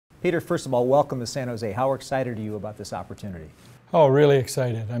Peter, first of all, welcome to San Jose. How excited are you about this opportunity? Oh, really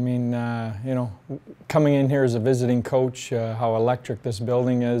excited. I mean, you know, coming in here as a visiting coach, how electric this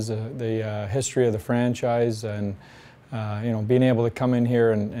building is, the history of the franchise, and you know, being able to come in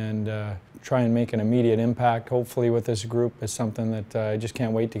here and try and make an immediate impact, hopefully with this group, is something that I just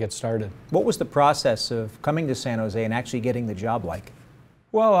can't wait to get started. What was the process of coming to San Jose and actually getting the job like?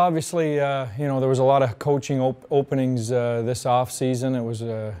 Well, obviously, you know, there was a lot of coaching openings this off-season. It was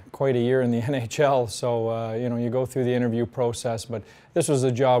quite a year in the NHL, so you know, you go through the interview process, but this was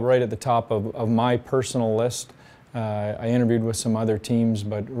a job right at the top of my personal list. I interviewed with some other teams,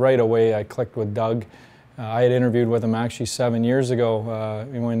 but right away I clicked with Doug. I had interviewed with him actually 7 years ago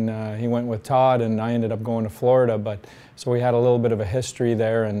when he went with Todd, and I ended up going to Florida, but so we had a little bit of a history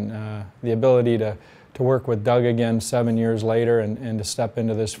there, and the ability to work with Doug again 7 years later and to step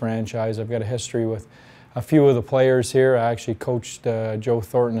into this franchise. I've got a history with a few of the players here. I actually coached Joe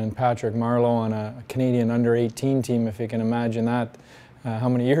Thornton and Patrick Marleau on a Canadian under-18 team, if you can imagine that, how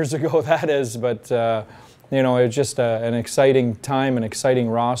many years ago that is. But you know, it's just an exciting time, an exciting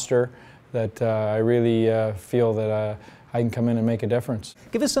roster that I really feel that I can come in and make a difference.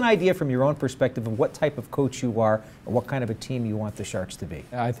 Give us an idea from your own perspective of what type of coach you are and what kind of a team you want the Sharks to be.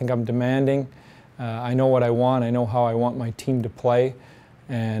 I think I'm demanding. I know what I want. I know how I want my team to play,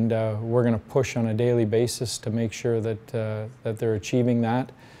 and we're going to push on a daily basis to make sure that that they're achieving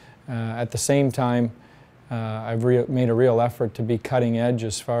that. At the same time, I've made a real effort to be cutting edge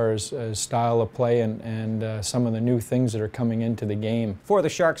as far as style of play and some of the new things that are coming into the game. For the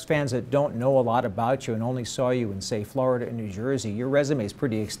Sharks fans that don't know a lot about you and only saw you in, say, Florida and New Jersey, your resume is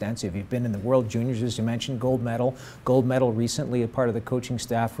pretty extensive. You've been in the World Juniors, as you mentioned, gold medal recently, a part of the coaching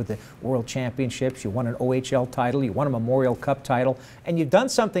staff with the World Championships. You won an OHL title, you won a Memorial Cup title, and you've done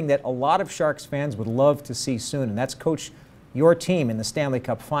something that a lot of Sharks fans would love to see soon, and that's coach your team in the Stanley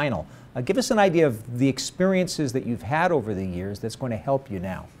Cup Final. Give us an idea of the experiences that you've had over the years that's going to help you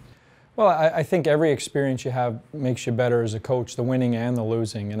now. Well, I think every experience you have makes you better as a coach, the winning and the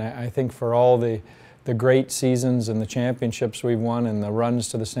losing. And I think for all the great seasons and the championships we've won and the runs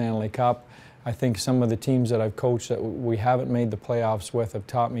to the Stanley Cup, I think some of the teams that I've coached that we haven't made the playoffs with have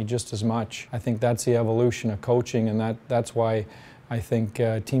taught me just as much. I think that's the evolution of coaching, and that's why I think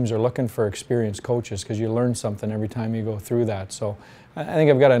teams are looking for experienced coaches, because you learn something every time you go through that. So I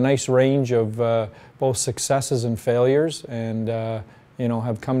think I've got a nice range of both successes and failures, and you know,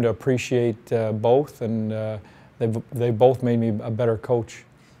 have come to appreciate both, and they've both made me a better coach.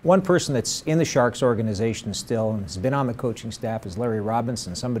 One person that's in the Sharks organization still and has been on the coaching staff is Larry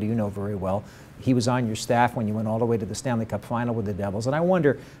Robinson, somebody you know very well. He was on your staff when you went all the way to the Stanley Cup Final with the Devils. And I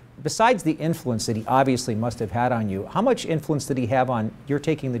wonder, besides the influence that he obviously must have had on you, how much influence did he have on your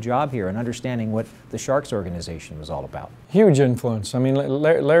taking the job here and understanding what the Sharks organization was all about? Huge influence. I mean,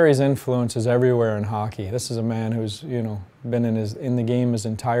 Larry's influence is everywhere in hockey. This is a man who's, you know, been in the game his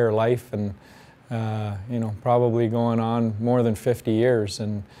entire life, and you know, probably going on more than 50 years.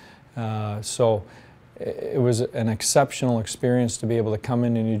 And so it was an exceptional experience to be able to come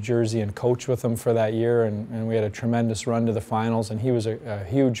into New Jersey and coach with him for that year, and we had a tremendous run to the finals, and he was a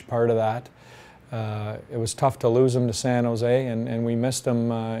huge part of that. It was tough to lose him to San Jose, and we missed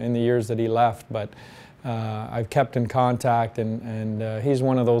him in the years that he left, but I've kept in contact, and he's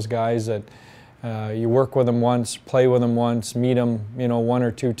one of those guys that you work with him once, play with him once, meet him, you know, 1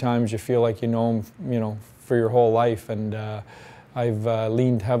 or 2 times, you feel like you know him, you know, for your whole life. And I've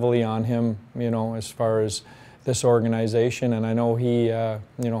leaned heavily on him, you know, as far as this organization, and I know he, you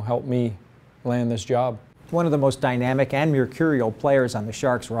know, helped me land this job. One of the most dynamic and mercurial players on the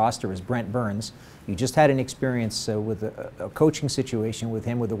Sharks roster is Brent Burns. You just had an experience with a coaching situation with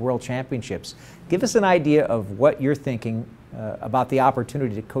him with the World Championships. Give us an idea of what you're thinking about the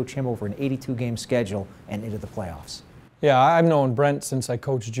opportunity to coach him over an 82-game schedule and into the playoffs. Yeah, I've known Brent since I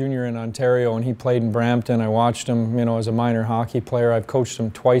coached junior in Ontario, and he played in Brampton. I watched him, you know, as a minor hockey player. I've coached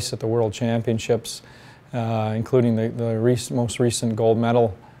him twice at the World Championships, including the most recent gold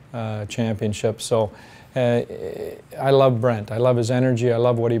medal championship. So I love Brent. I love his energy. I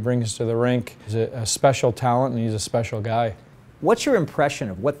love what he brings to the rink. He's a special talent, and he's a special guy. What's your impression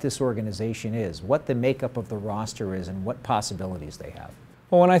of what this organization is, what the makeup of the roster is, and what possibilities they have?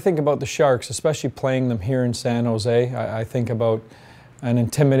 Well, when I think about the Sharks, especially playing them here in San Jose, I think about an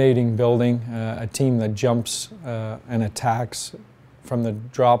intimidating building, a team that jumps and attacks from the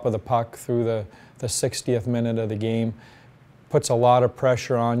drop of the puck through the 60th minute of the game, puts a lot of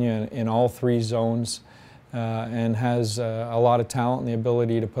pressure on you in all 3 zones, and has a lot of talent and the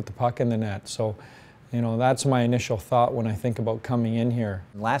ability to put the puck in the net. So, you know, that's my initial thought when I think about coming in here.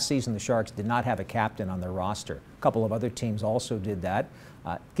 Last season, the Sharks did not have a captain on their roster. A couple of other teams also did that.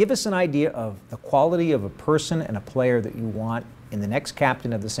 Give us an idea of the quality of a person and a player that you want in the next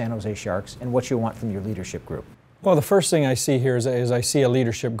captain of the San Jose Sharks and what you want from your leadership group. Well, the first thing I see here is I see a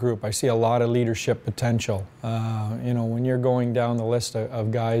leadership group. I see a lot of leadership potential. You know, when you're going down the list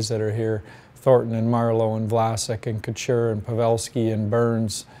of guys that are here, Thornton and Marlowe and Vlasic and Couture and Pavelski and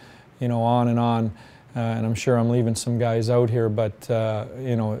Burns, you know, on. And I'm sure I'm leaving some guys out here, but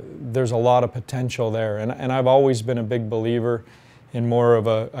you know, there's a lot of potential there. And I've always been a big believer in more of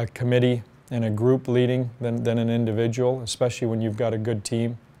a committee and a group leading than an individual, especially when you've got a good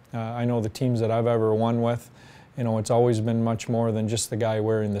team. I know the teams that I've ever won with, you know, it's always been much more than just the guy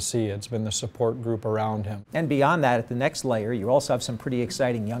wearing the C. It's been the support group around him. And beyond that, at the next layer, you also have some pretty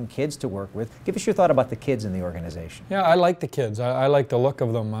exciting young kids to work with. Give us your thought about the kids in the organization. Yeah, I like the kids. I like the look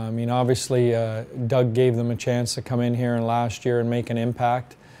of them. I mean, obviously, Doug gave them a chance to come in here and last year and make an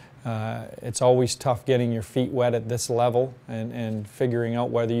impact. It's always tough getting your feet wet at this level and figuring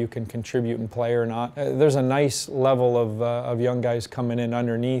out whether you can contribute and play or not. There's a nice level of young guys coming in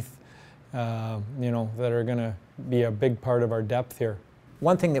underneath, you know, that are going to be a big part of our depth here.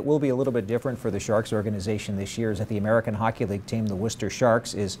 One thing that will be a little bit different for the Sharks organization this year is that the American Hockey League team, the Worcester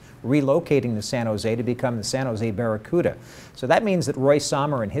Sharks, is relocating to San Jose to become the San Jose Barracuda. So that means that Roy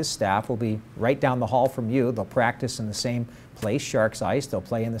Sommer and his staff will be right down the hall from you. They'll practice in the same place, Sharks Ice. They'll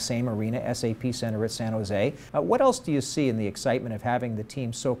play in the same arena, SAP Center at San Jose. What else do you see in the excitement of having the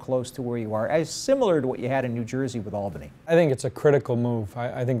team so close to where you are, as similar to what you had in New Jersey with Albany? I think it's a critical move.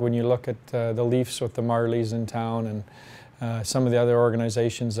 I think when you look at the Leafs with the Marlies in town and some of the other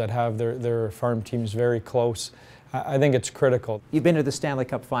organizations that have their farm teams very close, I think it's critical. You've been to the Stanley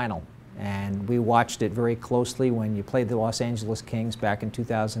Cup Final, and we watched it very closely when you played the Los Angeles Kings back in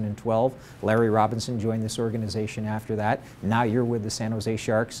 2012. Larry Robinson joined this organization after that. Now you're with the San Jose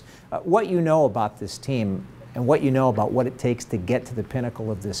Sharks. What you know about this team and what you know about what it takes to get to the pinnacle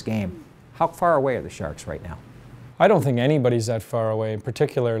of this game, how far away are the Sharks right now? I don't think anybody's that far away,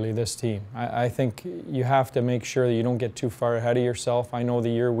 particularly this team. I think you have to make sure that you don't get too far ahead of yourself. I know the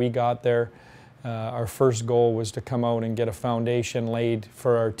year we got there, our first goal was to come out and get a foundation laid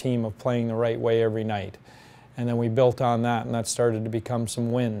for our team of playing the right way every night. And then we built on that, and that started to become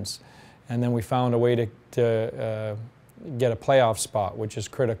some wins. And then we found a way to get a playoff spot, which is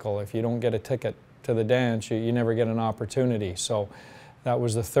critical. If you don't get a ticket to the dance, you never get an opportunity. So that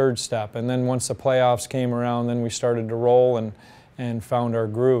was the third step. And then once the playoffs came around, then we started to roll and found our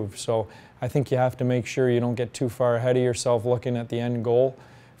groove. So I think you have to make sure you don't get too far ahead of yourself looking at the end goal.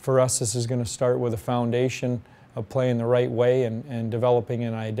 For us, this is going to start with a foundation of playing the right way and developing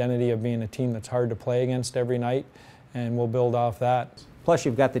an identity of being a team that's hard to play against every night, and we'll build off that. Plus,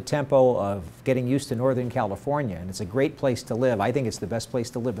 you've got the tempo of getting used to Northern California, and it's a great place to live. I think it's the best place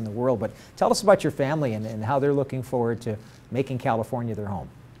to live in the world. But tell us about your family and how they're looking forward to making California their home.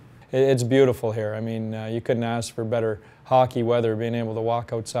 It's beautiful here. I mean, you couldn't ask for better hockey weather, being able to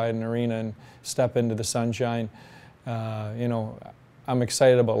walk outside an arena and step into the sunshine. You know, I'm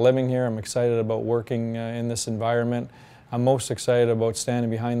excited about living here. I'm excited about working in this environment. I'm most excited about standing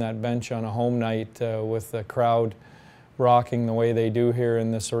behind that bench on a home night with the crowd rocking the way they do here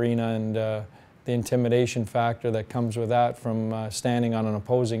in this arena, and the intimidation factor that comes with that from standing on an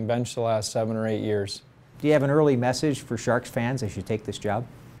opposing bench the last 7 or 8 years. Do you have an early message for Sharks fans as you take this job?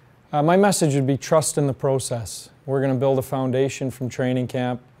 My message would be trust in the process. We're going to build a foundation from training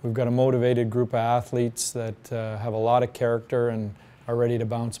camp. We've got a motivated group of athletes that have a lot of character and are ready to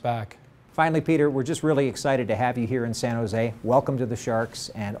bounce back. Finally, Peter, we're just really excited to have you here in San Jose. Welcome to the Sharks,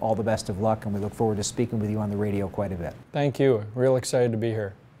 and all the best of luck, and we look forward to speaking with you on the radio quite a bit. Thank you. Real excited to be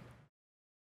here.